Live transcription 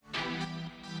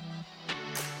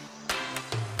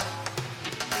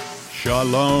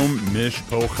Shalom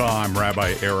Mishpocha. I'm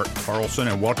Rabbi Eric Carlson,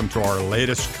 and welcome to our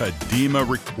latest Kadima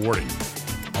recording.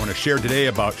 I want to share today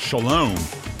about shalom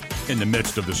in the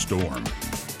midst of the storm.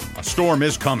 A storm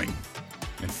is coming,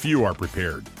 and few are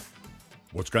prepared.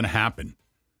 What's going to happen?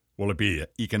 Will it be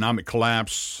economic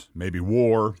collapse, maybe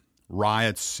war,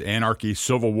 riots, anarchy,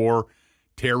 civil war,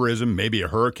 terrorism, maybe a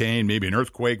hurricane, maybe an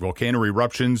earthquake, volcano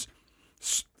eruptions,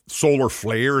 solar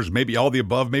flares, maybe all the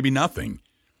above, maybe nothing.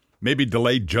 Maybe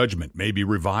delayed judgment, maybe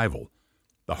revival.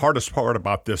 The hardest part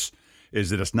about this is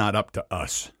that it's not up to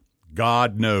us.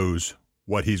 God knows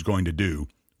what he's going to do.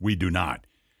 We do not.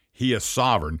 He is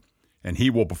sovereign, and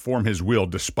he will perform his will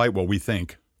despite what we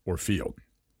think or feel.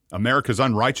 America's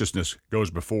unrighteousness goes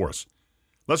before us.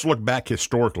 Let's look back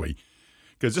historically,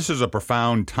 because this is a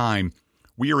profound time.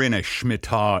 We are in a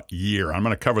Shemitah year. I'm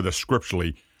going to cover this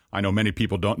scripturally. I know many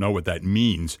people don't know what that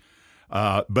means,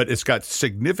 but it's got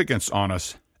significance on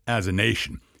us as a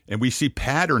nation. And we see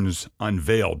patterns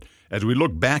unveiled as we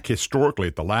look back historically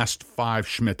at the last 5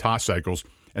 Shemitah cycles,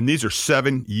 and these are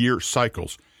 7-year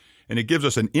cycles. And it gives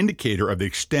us an indicator of the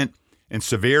extent and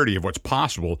severity of what's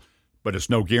possible, but it's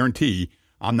no guarantee.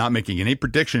 I'm not making any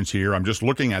predictions here. I'm just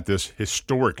looking at this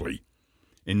historically.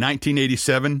 In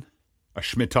 1987, a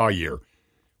Shemitah year,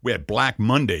 we had Black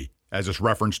Monday, as is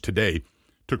referenced today,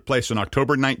 took place on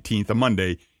October 19th, a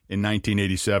Monday, in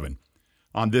 1987.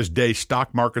 On this day,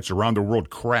 stock markets around the world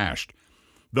crashed,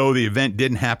 though the event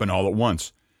didn't happen all at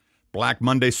once. Black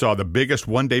Monday saw the biggest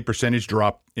one-day percentage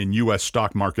drop in U.S.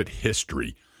 stock market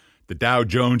history. The Dow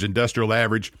Jones Industrial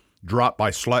Average dropped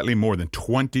by slightly more than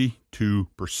 22%.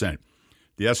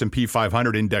 The S&P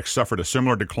 500 index suffered a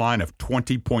similar decline of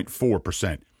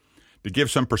 20.4%. To give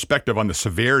some perspective on the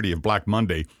severity of Black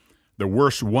Monday, the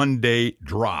worst one-day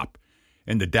drop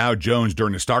in the Dow Jones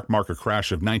during the stock market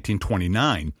crash of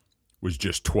 1929 was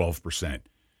just 12%.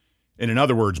 And in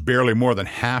other words, barely more than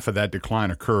half of that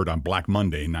decline occurred on Black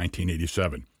Monday in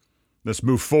 1987. Let's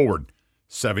move forward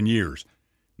 7 years.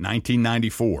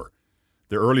 1994.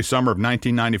 The early summer of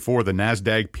 1994, the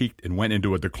NASDAQ peaked and went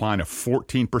into a decline of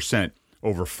 14%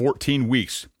 over 14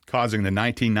 weeks, causing the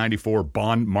 1994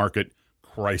 bond market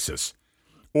crisis,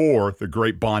 or the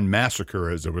Great Bond Massacre,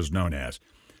 as it was known as.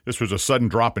 This was a sudden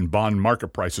drop in bond market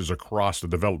prices across the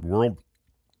developed world.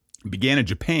 It began in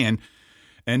Japan,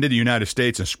 ended the United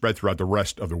States, and spread throughout the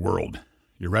rest of the world.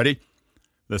 You ready?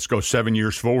 Let's go 7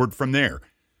 years forward from there.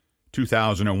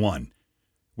 2001.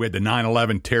 We had the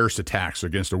 9/11 terrorist attacks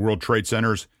against the World Trade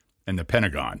Centers and the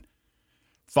Pentagon.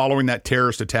 Following that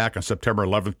terrorist attack on September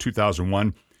 11th,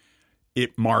 2001,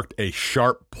 it marked a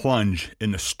sharp plunge in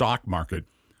the stock market,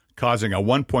 causing a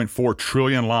 $1.4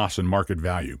 trillion loss in market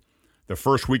value. The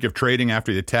first week of trading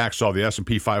after the attack saw the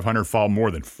S&P 500 fall more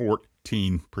than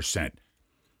 14%.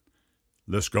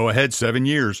 Let's go ahead 7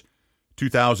 years.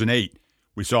 2008,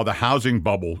 we saw the housing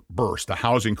bubble burst, the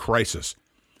housing crisis.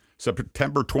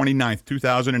 September 29th,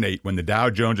 2008, when the Dow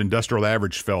Jones Industrial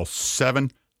Average fell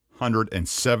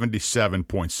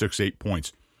 777.68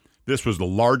 points. This was the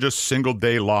largest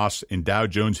single-day loss in Dow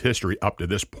Jones history up to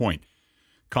this point.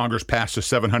 Congress passed a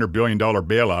 $700 billion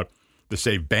bailout to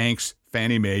save banks,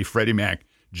 Fannie Mae, Freddie Mac,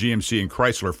 GMC, and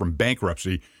Chrysler from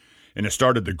bankruptcy, and it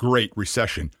started the Great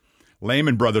Recession.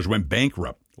 Lehman Brothers went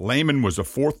bankrupt. Lehman was the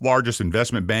 4th largest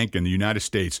investment bank in the United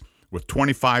States with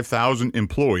 25,000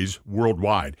 employees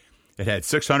worldwide. It had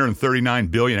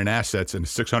 $639 billion in assets and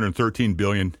 $613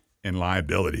 billion in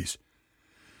liabilities.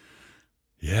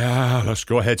 Yeah, let's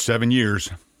go ahead 7 years.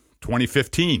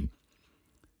 2015.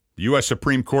 The U.S.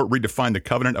 Supreme Court redefined the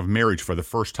covenant of marriage for the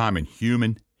first time in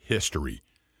human history,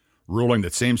 ruling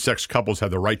that same-sex couples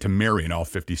have the right to marry in all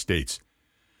 50 states.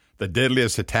 The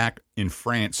deadliest attack in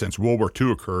France since World War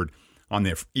II occurred on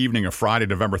the evening of Friday,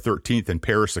 November 13th in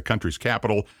Paris, the country's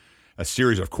capital. A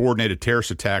series of coordinated terrorist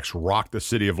attacks rocked the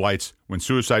City of Lights when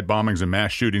suicide bombings and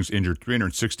mass shootings injured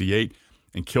 368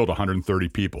 and killed 130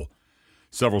 people.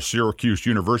 Several Syracuse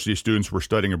University students were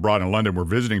studying abroad in London were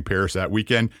visiting Paris that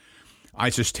weekend.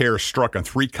 ISIS terrorists struck on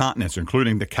 3 continents,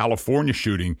 including the California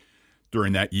shooting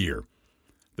during that year.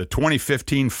 The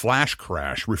 2015 flash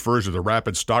crash refers to the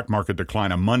rapid stock market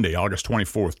decline on Monday, August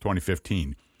 24th,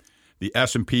 2015. The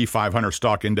S&P 500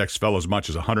 stock index fell as much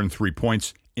as 103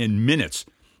 points in minutes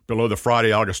below the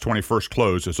Friday, August 21st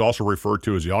close. It's also referred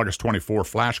to as the August 24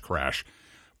 flash crash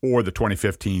or the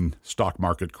 2015 stock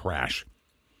market crash.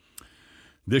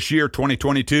 This year,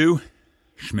 2022,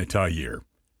 Shemitah year.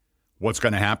 What's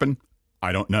going to happen?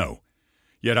 I don't know.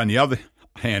 Yet on the other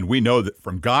hand, we know that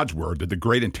from God's word that the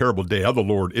great and terrible day of the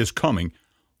Lord is coming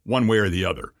one way or the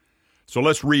other. So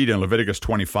let's read in Leviticus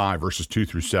 25, verses 2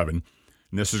 through 7.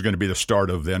 And this is going to be the start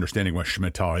of the understanding what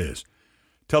Shemitah is.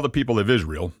 Tell the people of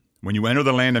Israel, When you enter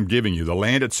the land I'm giving you, the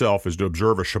land itself is to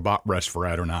observe a Shabbat rest for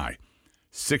Adonai.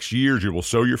 6 years you will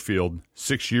sow your field,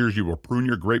 6 years you will prune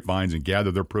your grapevines and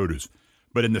gather their produce.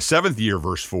 But in the 7th year,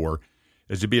 verse 4,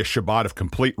 is to be a Shabbat of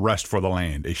complete rest for the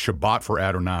land, a Shabbat for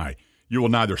Adonai. You will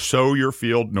neither sow your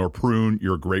field nor prune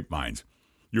your grapevines.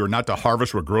 You are not to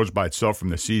harvest what grows by itself from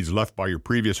the seeds left by your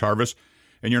previous harvest,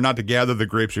 and you're not to gather the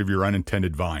grapes of your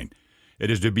unintended vine.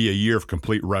 It is to be a year of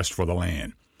complete rest for the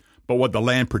land. But what the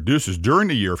land produces during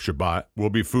the year of Shabbat will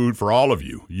be food for all of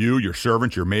you, your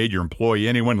servants, your maid, your employee,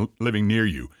 anyone living near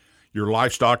you, your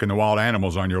livestock and the wild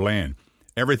animals on your land.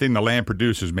 Everything the land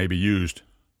produces may be used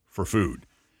for food.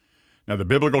 Now, the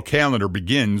biblical calendar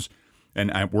begins,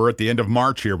 and we're at the end of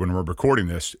March here when we're recording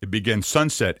this. It begins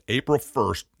sunset April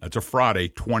 1st. That's a Friday,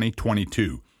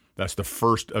 2022. That's the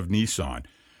 1st of Nisan.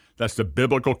 That's the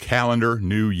biblical calendar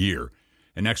new year.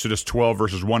 In Exodus 12,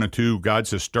 verses 1 and 2, God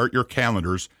says, start your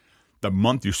calendars the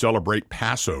month you celebrate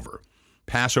Passover.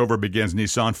 Passover begins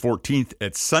Nisan 14th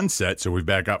at sunset, so we've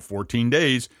back up 14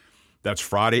 days. That's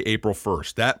Friday, April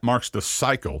 1st. That marks the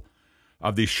cycle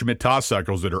of these Shemitah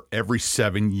cycles that are every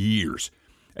 7 years.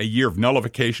 A year of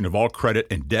nullification of all credit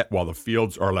and debt while the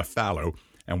fields are left fallow,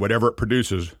 and whatever it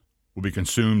produces will be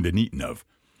consumed and eaten of.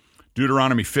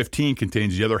 Deuteronomy 15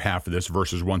 contains the other half of this,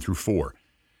 verses 1 through 4.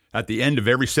 At the end of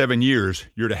every 7 years,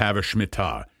 you're to have a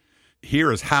Shemitah.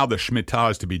 Here is how the Shemitah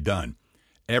is to be done.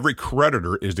 Every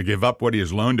creditor is to give up what he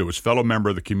has loaned to his fellow member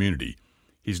of the community.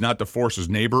 He's not to force his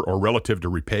neighbor or relative to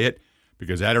repay it,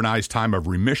 because Adonai's time of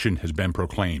remission has been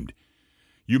proclaimed.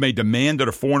 You may demand that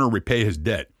a foreigner repay his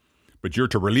debt, but you're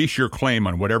to release your claim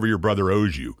on whatever your brother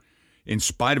owes you. In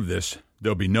spite of this,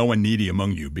 there'll be no one needy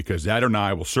among you, because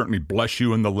Adonai will certainly bless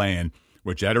you in the land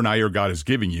which Adonai your God is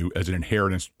giving you as an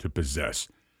inheritance to possess.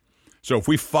 So if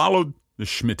we followed the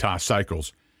Shemitah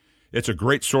cycles, it's a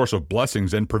great source of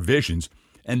blessings and provisions,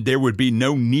 and there would be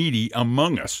no needy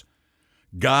among us.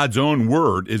 God's own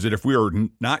word is that if we are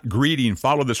not greedy and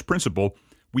follow this principle,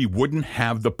 we wouldn't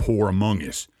have the poor among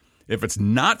us. If it's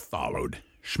not followed,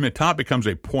 Shemitah becomes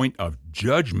a point of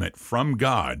judgment from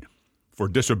God for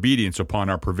disobedience upon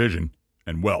our provision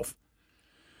and wealth.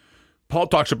 Paul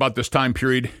talks about this time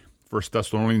period, 1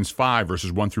 Thessalonians 5,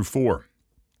 verses 1 through 4.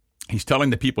 He's telling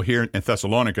the people here in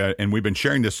Thessalonica, and we've been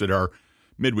sharing this at our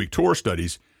midweek tour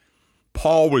studies,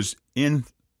 Paul was in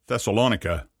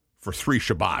Thessalonica for 3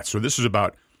 Shabbats. So this is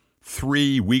about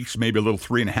 3 weeks, maybe a little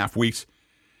 3.5 weeks.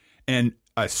 And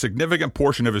a significant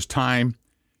portion of his time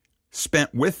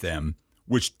spent with them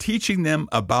was teaching them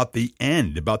about the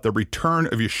end, about the return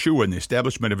of Yeshua and the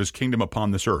establishment of his kingdom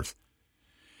upon this earth.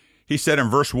 He said in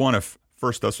verse 1 of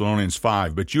 1 Thessalonians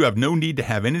 5, but you have no need to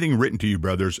have anything written to you,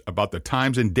 brothers, about the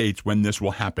times and dates when this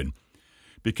will happen,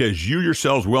 because you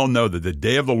yourselves well know that the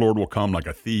day of the Lord will come like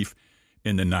a thief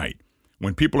in the night.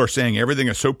 When people are saying everything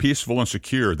is so peaceful and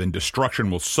secure, then destruction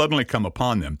will suddenly come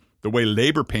upon them, the way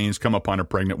labor pains come upon a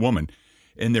pregnant woman,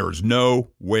 and there is no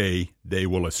way they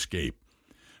will escape.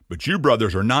 But you,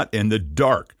 brothers, are not in the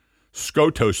dark.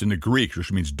 Skotos in the Greek,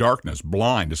 which means darkness,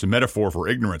 blind. It's a metaphor for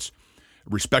ignorance,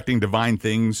 respecting divine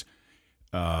things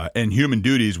and human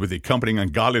duties with accompanying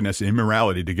ungodliness and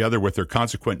immorality, together with their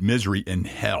consequent misery in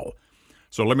hell.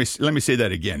 So let me say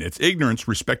that again. It's ignorance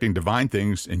respecting divine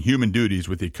things and human duties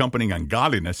with the accompanying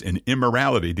ungodliness and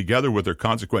immorality, together with their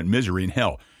consequent misery in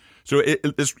hell. So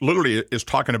this literally is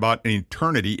talking about an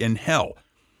eternity in hell.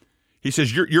 He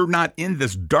says, you're not in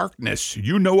this darkness.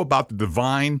 You know about the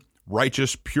divine,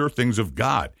 righteous, pure things of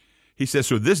God. He says,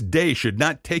 so this day should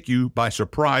not take you by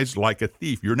surprise like a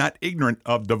thief. You're not ignorant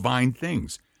of divine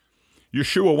things.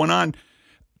 Yeshua went on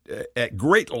at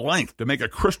great length to make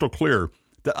it crystal clear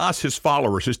to us, his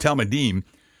followers, his Talmudim,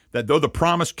 that though the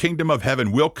promised kingdom of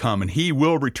heaven will come and he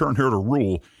will return here to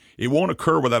rule, it won't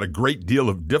occur without a great deal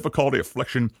of difficulty,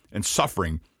 affliction, and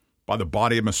suffering by the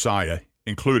body of Messiah,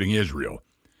 including Israel.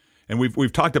 And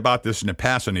we've talked about this in the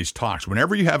past in these talks.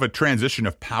 Whenever you have a transition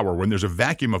of power, when there's a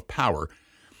vacuum of power,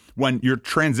 when you're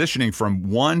transitioning from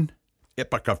one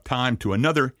epoch of time to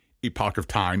another epoch of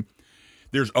time,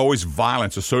 there's always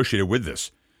violence associated with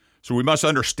this. So we must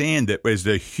understand that as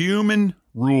the human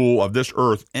rule of this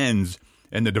earth ends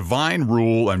and the divine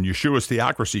rule and Yeshua's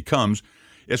theocracy comes,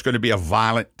 it's going to be a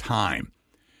violent time.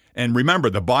 And remember,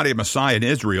 the body of Messiah and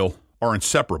Israel are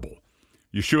inseparable.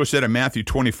 Yeshua said in Matthew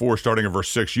 24, starting in verse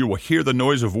 6, you will hear the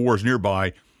noise of wars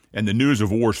nearby and the news of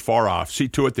wars far off. See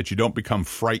to it that you don't become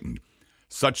frightened.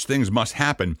 Such things must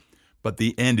happen, but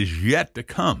the end is yet to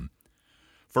come.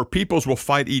 For peoples will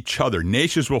fight each other.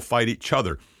 Nations will fight each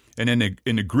other. And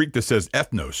in the Greek, this says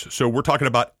ethnos. So we're talking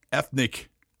about ethnic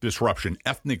disruption,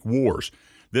 ethnic wars.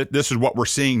 This is what we're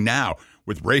seeing now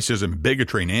with racism,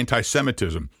 bigotry, and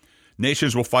anti-Semitism.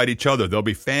 Nations will fight each other. There'll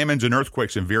be famines and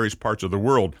earthquakes in various parts of the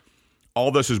world.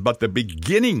 All this is but the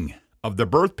beginning of the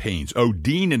birth pains,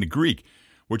 odin in the Greek,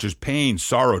 which is pain,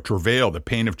 sorrow, travail, the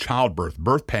pain of childbirth,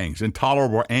 birth pangs,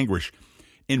 intolerable anguish,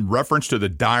 in reference to the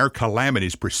dire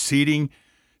calamities preceding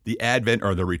the advent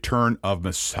or the return of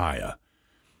Messiah.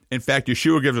 In fact,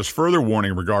 Yeshua gives us further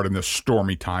warning regarding this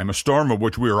stormy time, a storm of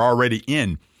which we are already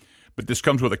in, but this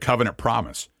comes with a covenant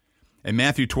promise. In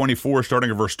Matthew 24, starting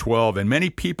at verse 12, and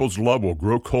many people's love will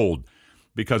grow cold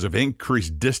because of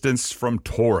increased distance from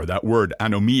Torah. That word,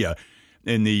 anomia,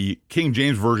 in the King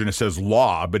James Version, it says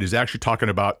law, but is actually talking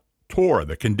about Torah,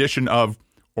 the condition of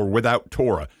or without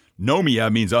Torah.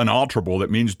 Nomia means unalterable.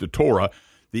 That means the Torah.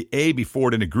 The A before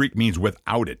it in the Greek means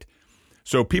without it.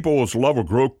 So people's love will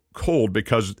grow cold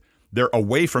because they're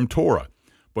away from Torah.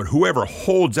 But whoever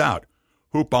holds out,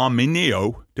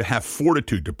 hupomeneo, to have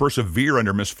fortitude, to persevere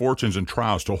under misfortunes and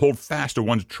trials, to hold fast to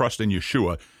one's trust in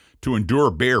Yeshua, to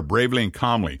endure, bear bravely and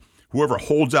calmly. Whoever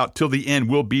holds out till the end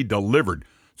will be delivered.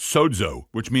 Sozo,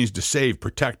 which means to save,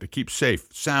 protect, to keep safe,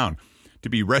 sound, to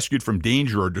be rescued from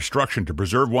danger or destruction, to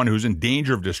preserve one who's in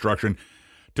danger of destruction,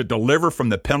 to deliver from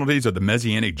the penalties of the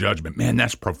Messianic judgment. Man,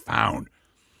 that's profound.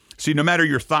 See, no matter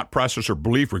your thought process or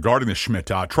belief regarding the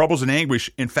Shemitah, troubles and anguish,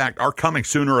 in fact, are coming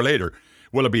sooner or later.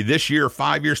 Will it be this year,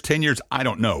 5 years, 10 years? I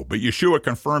don't know. But Yeshua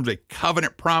confirms a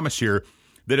covenant promise here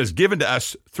that is given to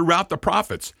us throughout the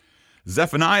prophets.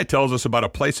 Zephaniah tells us about a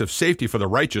place of safety for the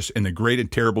righteous in the great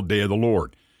and terrible day of the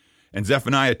Lord. In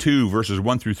Zephaniah 2, verses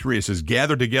 1 through 3, it says,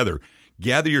 gather together,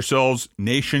 gather yourselves,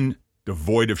 nation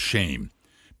devoid of shame.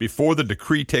 Before the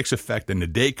decree takes effect and the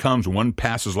day comes, one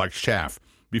passes like chaff.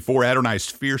 Before Adonai's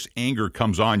fierce anger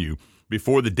comes on you,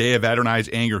 before the day of Adonai's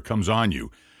anger comes on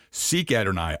you. Seek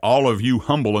Adonai, all of you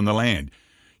humble in the land.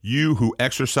 You who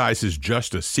exercise his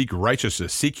justice, seek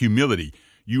righteousness, seek humility.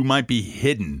 You might be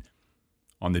hidden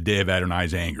on the day of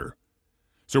Adonai's anger.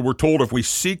 So we're told if we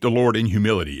seek the Lord in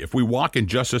humility, if we walk in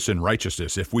justice and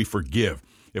righteousness, if we forgive,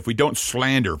 if we don't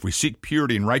slander, if we seek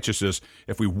purity and righteousness,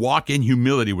 if we walk in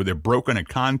humility with a broken and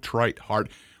contrite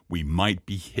heart, we might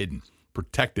be hidden,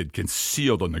 protected,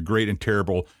 concealed on the great and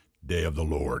terrible day of the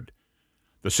Lord.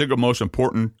 The single most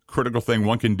important, critical thing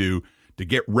one can do to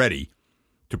get ready,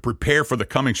 to prepare for the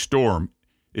coming storm,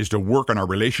 is to work on our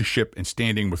relationship and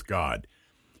standing with God.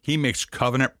 He makes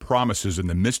covenant promises in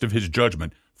the midst of his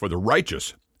judgment for the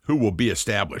righteous who will be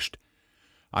established.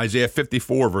 Isaiah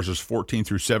 54, verses 14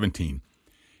 through 17.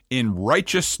 In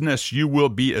righteousness you will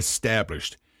be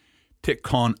established.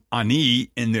 Tikkon ani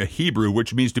in the Hebrew,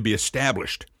 which means to be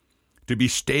established, to be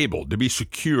stable, to be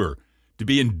secure, to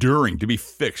be enduring, to be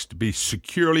fixed, to be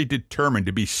securely determined,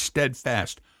 to be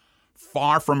steadfast,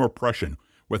 far from oppression,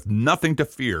 with nothing to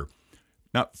fear,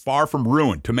 not far from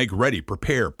ruin, to make ready,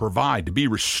 prepare, provide, to be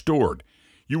restored.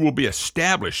 You will be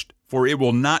established, for it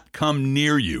will not come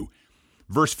near you.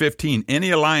 Verse 15,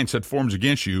 any alliance that forms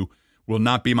against you will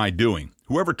not be my doing.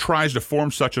 Whoever tries to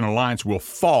form such an alliance will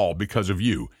fall because of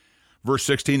you. Verse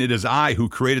 16, it is I who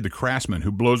created the craftsman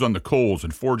who blows on the coals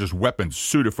and forges weapons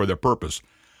suited for their purpose.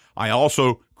 I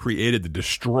also created the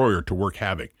destroyer to work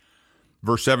havoc.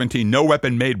 Verse 17, no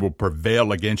weapon made will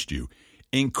prevail against you.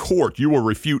 In court you will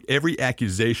refute every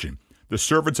accusation. The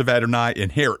servants of Adonai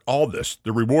inherit all this.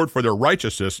 The reward for their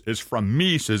righteousness is from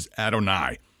me, says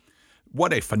Adonai.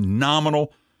 What a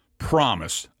phenomenal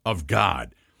promise of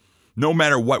God. No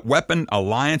matter what weapon,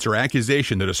 alliance, or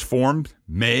accusation that is formed,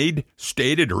 made,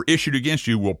 stated, or issued against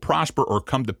you will prosper or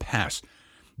come to pass.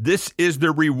 This is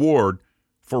the reward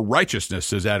for righteousness,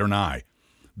 says Adonai.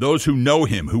 Those who know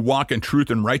him, who walk in truth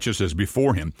and righteousness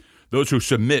before him, those who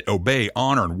submit, obey,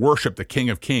 honor, and worship the King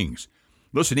of Kings.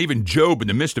 Listen, even Job, in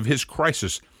the midst of his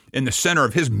crisis, in the center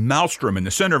of his maelstrom, in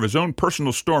the center of his own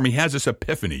personal storm, he has this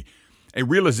epiphany, a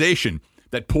realization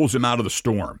that pulls him out of the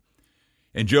storm.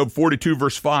 In Job 42,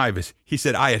 verse 5, he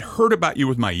said, I had heard about you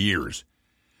with my ears,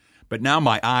 but now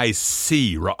my eyes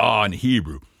see, ra'ah in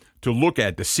Hebrew, to look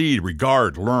at, to see,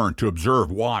 regard, learn, to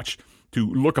observe, watch, to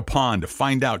look upon, to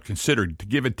find out, consider, to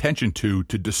give attention to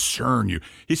discern you.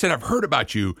 He said, I've heard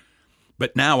about you,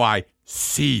 but now I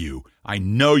see you, I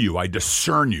know you, I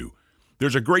discern you.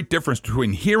 There's a great difference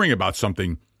between hearing about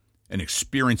something and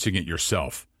experiencing it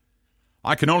yourself.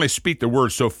 I can only speak the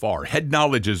word so far. Head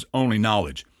knowledge is only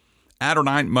knowledge.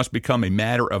 Adonai must become a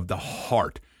matter of the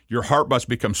heart. Your heart must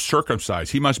become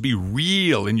circumcised. He must be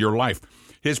real in your life.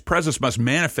 His presence must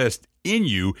manifest in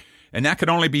you, and that can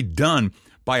only be done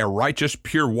by a righteous,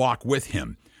 pure walk with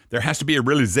him. There has to be a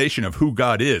realization of who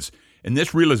God is, and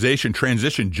this realization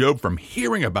transitioned Job from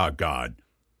hearing about God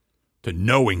to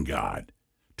knowing God,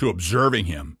 to observing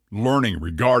him, learning,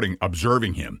 regarding,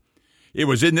 observing him. It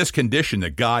was in this condition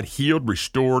that God healed,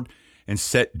 restored, and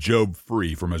set Job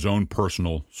free from his own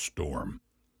personal storm.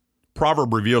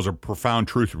 Proverb reveals a profound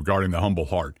truth regarding the humble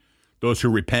heart, those who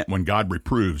repent when God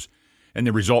reproves, and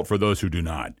the result for those who do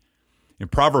not. In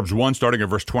Proverbs 1, starting at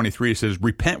verse 23, it says,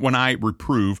 "Repent when I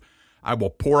reprove. I will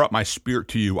pour out my spirit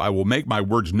to you. I will make my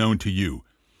words known to you.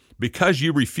 Because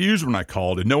you refused when I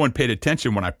called, and no one paid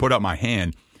attention when I put out my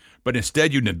hand, but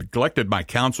instead you neglected my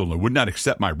counsel and would not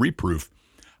accept my reproof,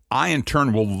 I in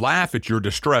turn will laugh at your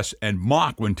distress and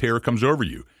mock when terror comes over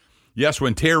you. Yes,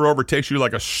 when terror overtakes you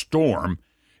like a storm,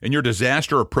 and your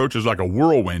disaster approaches like a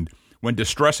whirlwind, when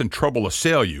distress and trouble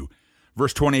assail you."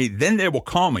 Verse 28, "Then they will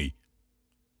call me,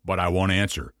 but I won't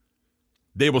answer.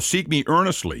 They will seek me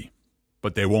earnestly,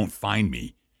 but they won't find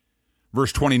me."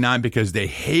 Verse 29, "Because they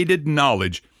hated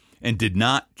knowledge and did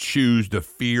not choose the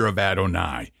fear of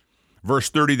Adonai." Verse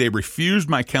 30, "They refused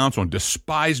my counsel and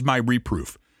despised my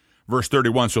reproof." Verse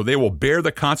 31, "So they will bear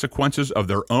the consequences of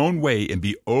their own way and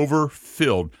be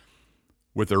overfilled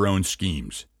with their own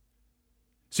schemes."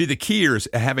 See, the key here is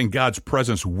having God's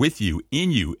presence with you,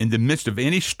 in the midst of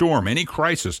any storm, any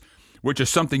crisis, which is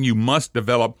something you must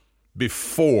develop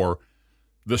before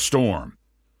the storm.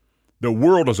 The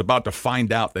world is about to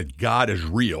find out that God is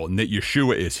real and that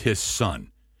Yeshua is his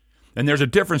son. And there's a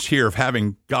difference here of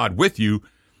having God with you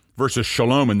versus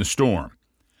shalom in the storm.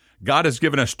 God has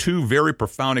given us two very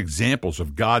profound examples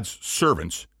of God's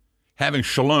servants having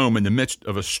shalom in the midst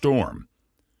of a storm.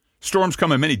 Storms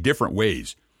come in many different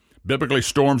ways. Biblically,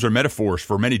 storms are metaphors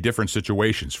for many different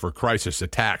situations, for crisis,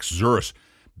 attacks, zurus,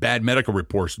 bad medical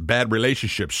reports, bad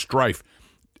relationships, strife,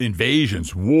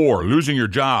 invasions, war, losing your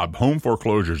job, home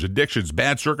foreclosures, addictions,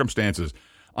 bad circumstances,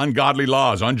 ungodly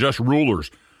laws, unjust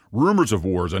rulers, rumors of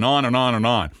wars, and on and on and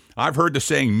on. I've heard the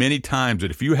saying many times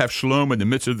that if you have shalom in the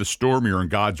midst of the storm, you're in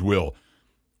God's will,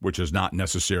 which is not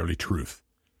necessarily truth.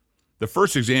 The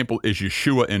first example is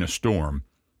Yeshua in a storm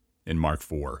in Mark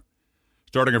 4.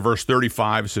 Starting at verse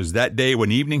 35, it says, "That day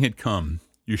when evening had come,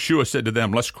 Yeshua said to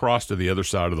them, 'Let's cross to the other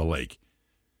side of the lake.'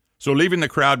 So leaving the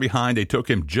crowd behind, they took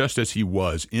him just as he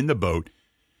was in the boat,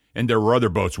 and there were other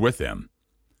boats with them."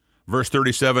 Verse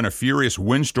 37, "A furious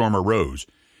windstorm arose,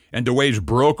 and the waves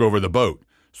broke over the boat,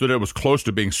 so that it was close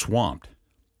to being swamped."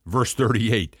 Verse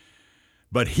 38,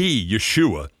 "But he,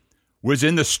 Yeshua, was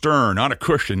in the stern on a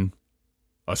cushion,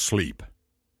 asleep.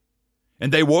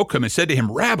 And they woke him and said to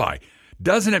him, 'Rabbi,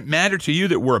 doesn't it matter to you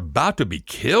that we're about to be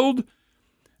killed?'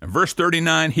 And verse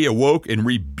 39, he awoke and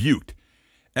rebuked,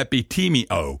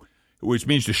 epitimio, which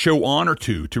means to show honor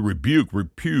to rebuke,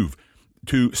 reprove,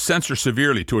 to censure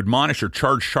severely, to admonish or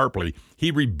charge sharply.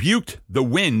 He rebuked the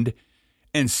wind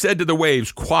and said to the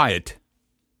waves, 'Quiet,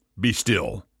 be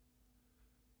still.'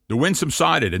 The wind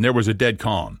subsided, and there was a dead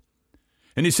calm.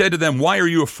 And he said to them, 'Why are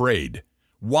you afraid?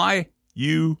 Why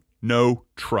you no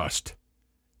trust,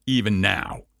 even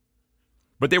now?'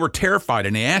 But they were terrified,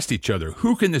 and they asked each other,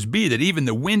 'Who can this be that even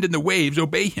the wind and the waves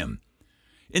obey him?'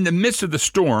 In the midst of the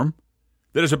storm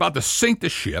that is about to sink the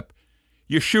ship,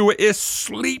 Yeshua is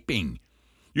sleeping.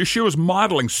 Yeshua is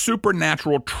modeling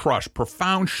supernatural trust,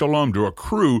 profound shalom to a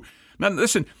crew. Now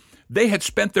listen, they had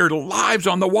spent their lives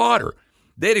on the water.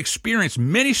 They had experienced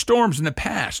many storms in the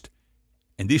past,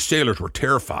 and these sailors were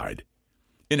terrified.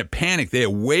 In a panic, they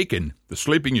awaken the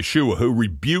sleeping Yeshua, who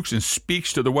rebukes and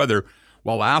speaks to the weather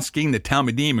while asking the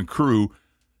Talmidim and crew,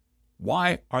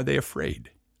 why are they afraid?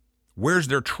 Where's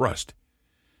their trust?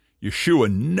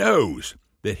 Yeshua knows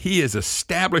that he is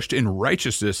established in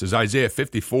righteousness, as Isaiah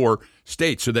 54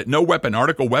 states, so that no weapon,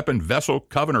 article, weapon, vessel,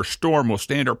 coven, or storm will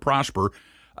stand or prosper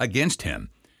against him.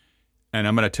 And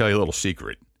I'm going to tell you a little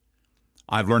secret.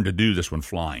 I've learned to do this when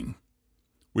flying.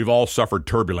 We've all suffered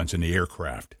turbulence in the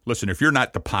aircraft. Listen, if you're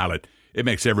not the pilot, it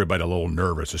makes everybody a little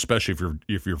nervous, especially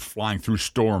if you're flying through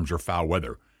storms or foul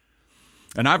weather.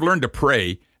 And I've learned to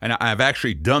pray, and I've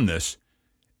actually done this,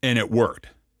 and it worked.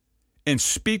 And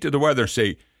speak to the weather and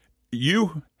say,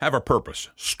 you have a purpose.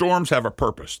 Storms have a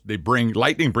purpose.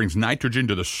 Lightning brings nitrogen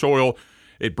to the soil.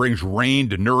 It brings rain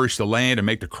to nourish the land and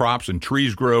make the crops and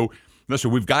trees grow.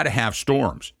 Listen, we've got to have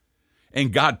storms.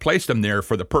 And God placed them there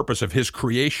for the purpose of his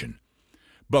creation.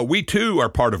 But we too are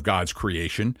part of God's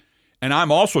creation, and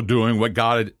I'm also doing what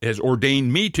God has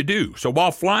ordained me to do. So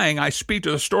while flying, I speak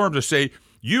to the storms and say,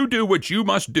 you do what you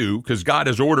must do because God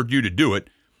has ordered you to do it,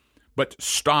 but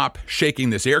stop shaking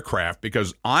this aircraft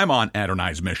because I'm on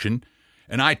Adonai's mission,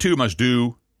 and I too must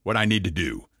do what I need to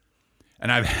do.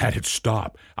 And I've had it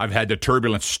stop. I've had the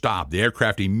turbulence stop. The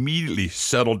aircraft immediately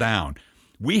settle down.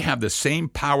 We have the same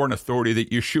power and authority that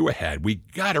Yeshua had. We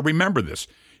got to remember this.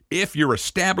 If you're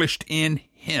established in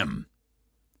him.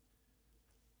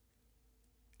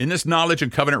 In this knowledge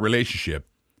and covenant relationship,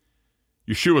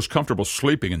 Yeshua is comfortable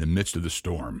sleeping in the midst of the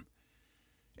storm.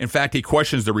 In fact, he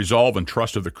questions the resolve and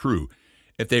trust of the crew.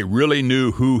 If they really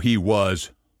knew who he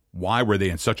was, why were they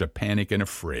in such a panic and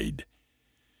afraid?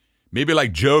 Maybe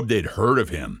like Job, they'd heard of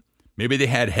him. Maybe they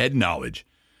had head knowledge.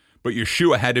 But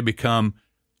Yeshua had to become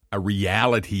a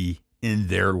reality in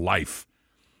their life.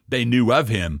 They knew of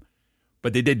him,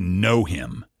 but they didn't know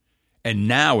him. And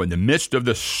now, in the midst of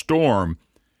the storm,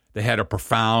 they had a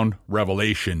profound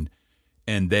revelation,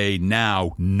 and they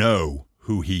now know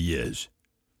who he is.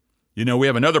 You know, we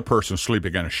have another person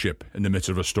sleeping on a ship in the midst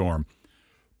of a storm,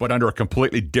 but under a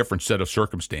completely different set of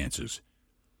circumstances.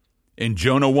 In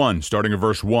Jonah 1, starting in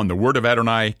verse 1, the word of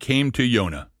Adonai came to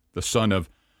Jonah, the son of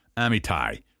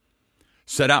Amittai.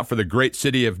 Set out for the great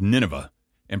city of Nineveh,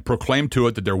 and proclaim to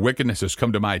it that their wickedness has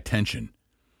come to my attention.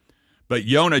 But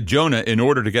Jonah, in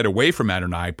order to get away from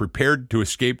Adonai, prepared to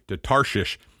escape to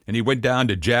Tarshish, and he went down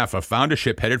to Jaffa, found a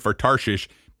ship headed for Tarshish,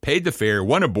 paid the fare,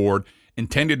 went aboard,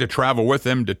 intended to travel with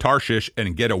them to Tarshish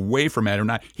and get away from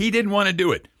Adonai. He didn't want to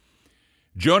do it.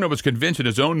 Jonah was convinced in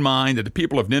his own mind that the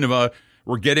people of Nineveh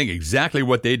were getting exactly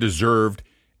what they deserved,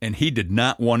 and he did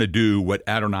not want to do what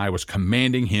Adonai was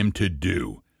commanding him to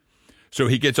do. So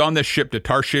he gets on this ship to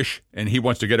Tarshish, and he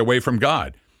wants to get away from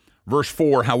God. Verse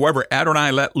 4, however,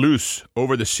 Adonai let loose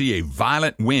over the sea a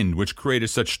violent wind, which created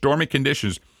such stormy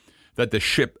conditions that the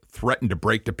ship threatened to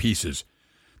break to pieces.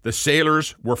 The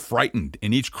sailors were frightened,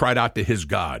 and each cried out to his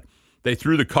God. They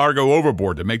threw the cargo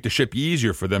overboard to make the ship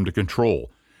easier for them to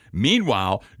control.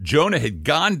 Meanwhile, Jonah had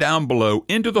gone down below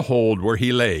into the hold where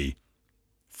he lay,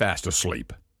 fast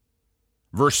asleep.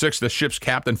 Verse 6, the ship's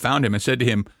captain found him and said to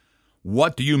him,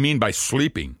 what do you mean by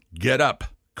sleeping? Get up,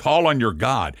 call on your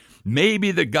God.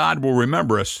 Maybe the God will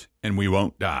remember us and we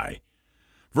won't die.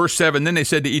 Verse 7, then they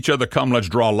said to each other, come, let's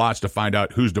draw lots to find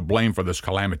out who's to blame for this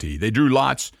calamity. They drew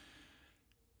lots,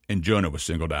 and Jonah was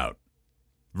singled out.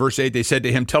 Verse 8, they said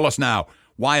to him, tell us now,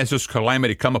 why has this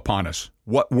calamity come upon us?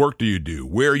 What work do you do?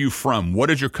 Where are you from? What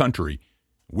is your country?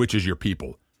 Which is your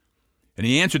people? And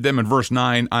he answered them in verse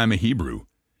 9, I am a Hebrew,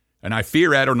 and I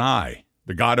fear Adonai,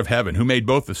 the God of heaven, who made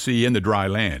both the sea and the dry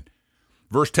land.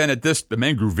 Verse 10, at this, the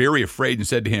men grew very afraid and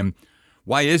said to him,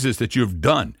 why is this that you have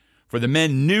done? For the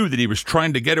men knew that he was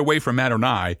trying to get away from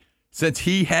Adonai, since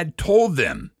he had told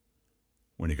them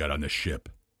when he got on the ship.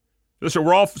 Listen,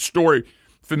 we're all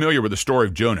familiar with the story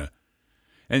of Jonah,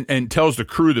 and tells the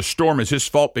crew the storm is his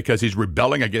fault because he's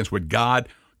rebelling against what God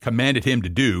commanded him to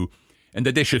do, and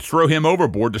that they should throw him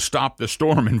overboard to stop the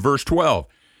storm in verse 12.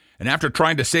 And after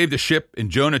trying to save the ship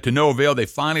and Jonah to no avail, they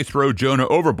finally throw Jonah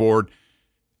overboard,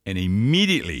 and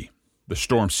immediately the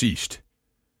storm ceased.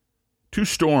 Two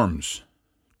storms,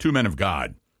 two men of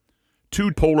God,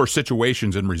 two polar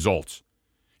situations and results.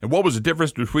 And what was the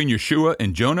difference between Yeshua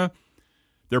and Jonah?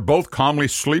 They're both calmly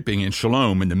sleeping in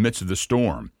shalom in the midst of the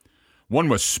storm. One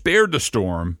was spared the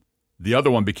storm, the other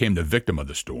one became the victim of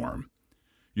the storm.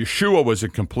 Yeshua was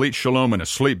in complete shalom and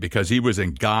asleep because he was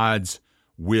in God's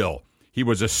will. He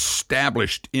was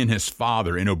established in his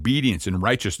Father in obedience and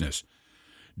righteousness.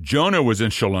 Jonah was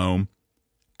in shalom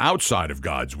outside of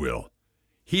God's will.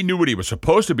 He knew what he was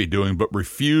supposed to be doing, but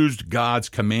refused God's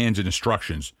commands and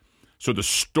instructions. So the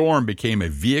storm became a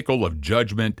vehicle of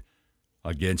judgment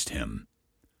against him.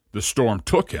 The storm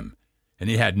took him, and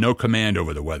he had no command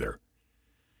over the weather.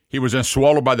 He was then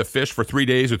swallowed by the fish for 3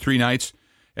 days and 3 nights,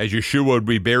 as Yeshua would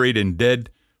be buried and dead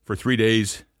for 3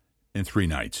 days and 3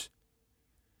 nights.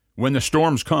 When the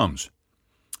storm comes,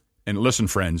 and listen,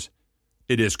 friends,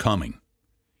 it is coming.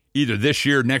 Either this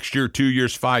year, next year, 2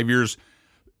 years, 5 years,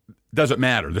 doesn't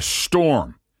matter. The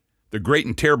storm, the great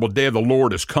and terrible day of the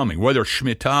Lord is coming, whether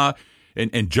Shemitah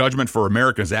and judgment for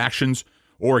America's actions,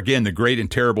 or again, the great and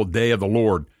terrible day of the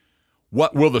Lord.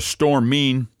 What will the storm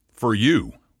mean for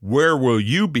you? Where will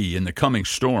you be in the coming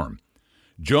storm?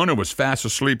 Jonah was fast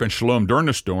asleep in shalom during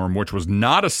the storm, which was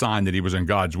not a sign that he was in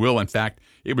God's will. In fact,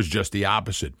 it was just the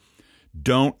opposite.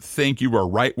 Don't think you are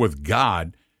right with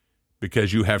God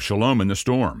because you have shalom in the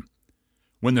storm.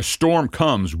 When the storm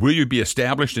comes, will you be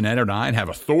established in Adonai and have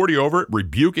authority over it,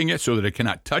 rebuking it so that it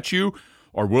cannot touch you?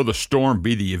 Or will the storm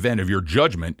be the event of your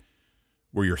judgment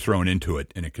where you're thrown into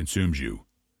it and it consumes you?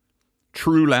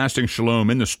 True lasting shalom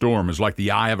in the storm is like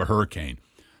the eye of a hurricane.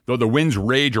 Though the winds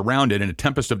rage around it in a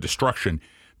tempest of destruction,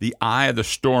 the eye of the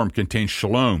storm contains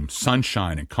shalom,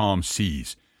 sunshine, and calm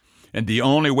seas. And the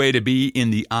only way to be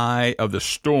in the eye of the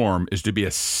storm is to be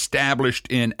established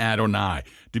in Adonai,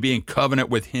 to be in covenant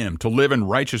with him, to live in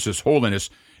righteousness, holiness,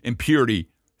 and purity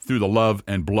through the love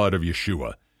and blood of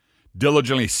Yeshua.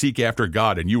 Diligently seek after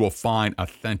God, and you will find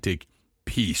authentic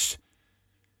peace.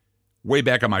 Way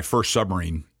back on my first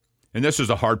submarine, and this is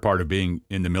the hard part of being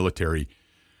in the military,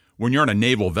 when you're on a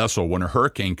naval vessel, when a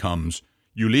hurricane comes,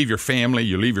 You leave your family,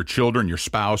 you leave your children, your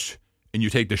spouse, and you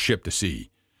take the ship to sea.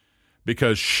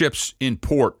 Because ships in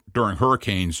port during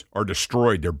hurricanes are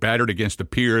destroyed. They're battered against the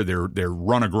pier. They're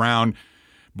run aground.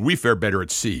 We fare better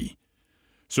at sea.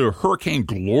 So Hurricane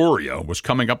Gloria was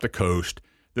coming up the coast.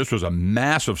 This was a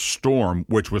massive storm,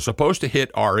 which was supposed to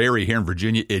hit our area here in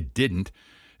Virginia. It didn't.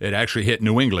 It actually hit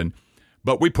New England.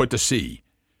 But we put to sea.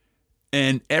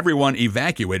 And everyone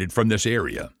evacuated from this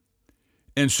area.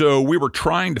 And so we were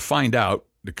trying to find out,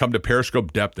 to come to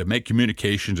periscope depth, to make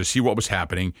communications, to see what was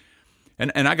happening.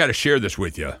 And I got to share this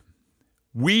with you.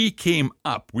 We came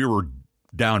up, we were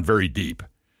down very deep.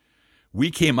 We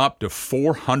came up to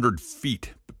 400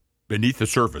 feet beneath the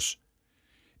surface,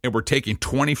 and we're taking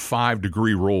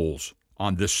 25-degree rolls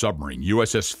on this submarine,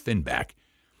 USS Finback,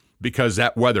 because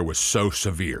that weather was so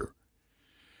severe.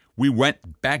 We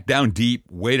went back down deep,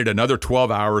 waited another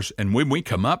 12 hours, and when we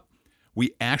come up,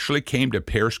 we actually came to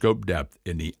periscope depth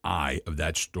in the eye of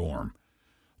that storm.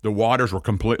 The waters were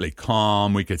completely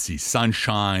calm. We could see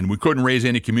sunshine. We couldn't raise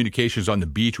any communications on the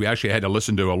beach. We actually had to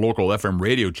listen to a local FM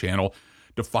radio channel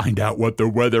to find out what the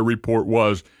weather report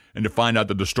was and to find out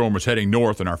that the storm was heading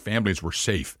north and our families were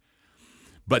safe.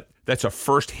 But that's a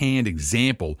firsthand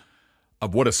example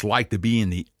of what it's like to be in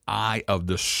the eye of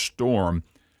the storm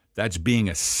that's being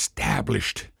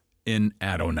established in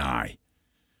Adonai.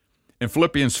 In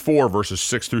Philippians 4, verses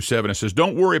 6 through 7, it says,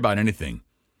 "Don't worry about anything.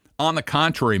 On the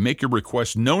contrary, make your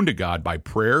requests known to God by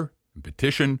prayer and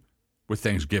petition with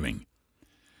thanksgiving.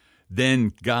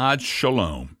 Then God's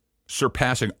shalom,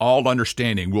 surpassing all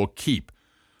understanding, will keep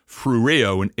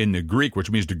phureo in the Greek, which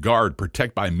means to guard,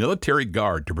 protect by military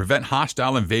guard, to prevent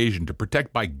hostile invasion, to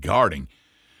protect by guarding.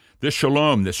 This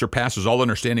shalom that surpasses all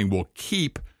understanding will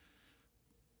keep,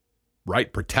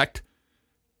 protect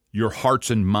your hearts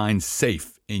and minds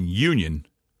safe in union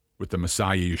with the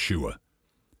Messiah Yeshua."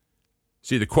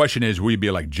 See, the question is, will you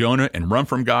be like Jonah and run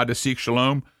from God to seek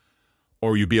shalom?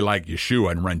 Or will you be like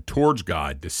Yeshua and run towards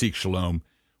God to seek shalom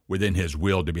within his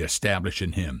will to be established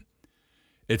in him?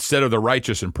 It's said of the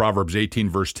righteous in Proverbs 18,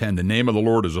 verse 10, "The name of the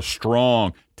Lord is a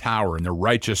strong tower, and the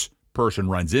righteous person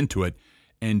runs into it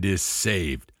and is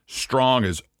saved." Strong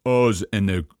is oz in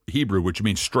the Hebrew, which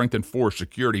means strength and force,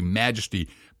 security, majesty,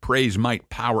 praise, might,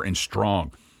 power, and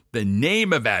strong. The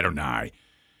name of Adonai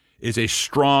is a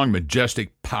strong,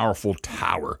 majestic, powerful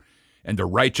tower, and the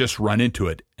righteous run into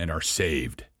it and are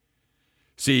saved.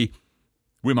 See,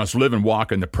 we must live and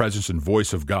walk in the presence and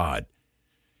voice of God.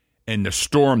 And the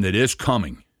storm that is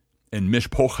coming, and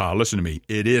Mishpocha, listen to me,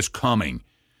 it is coming.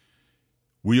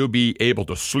 Will you be able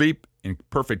to sleep in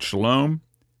perfect shalom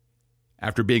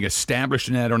after being established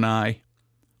in Adonai,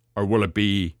 or will it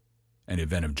be an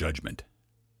event of judgment?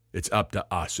 It's up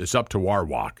to us. It's up to our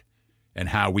walk and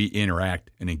how we interact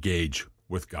and engage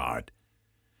with God.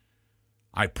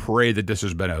 I pray that this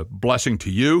has been a blessing to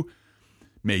you.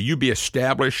 May you be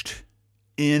established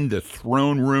in the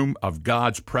throne room of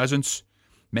God's presence.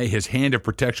 May his hand of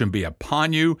protection be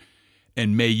upon you,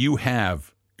 and may you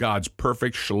have God's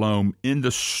perfect shalom in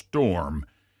the storm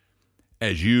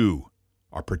as you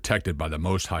are protected by the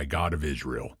Most High God of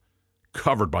Israel,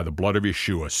 covered by the blood of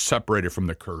Yeshua, separated from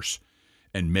the curse,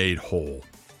 and made whole.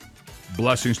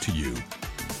 Blessings to you.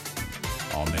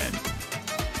 Amen.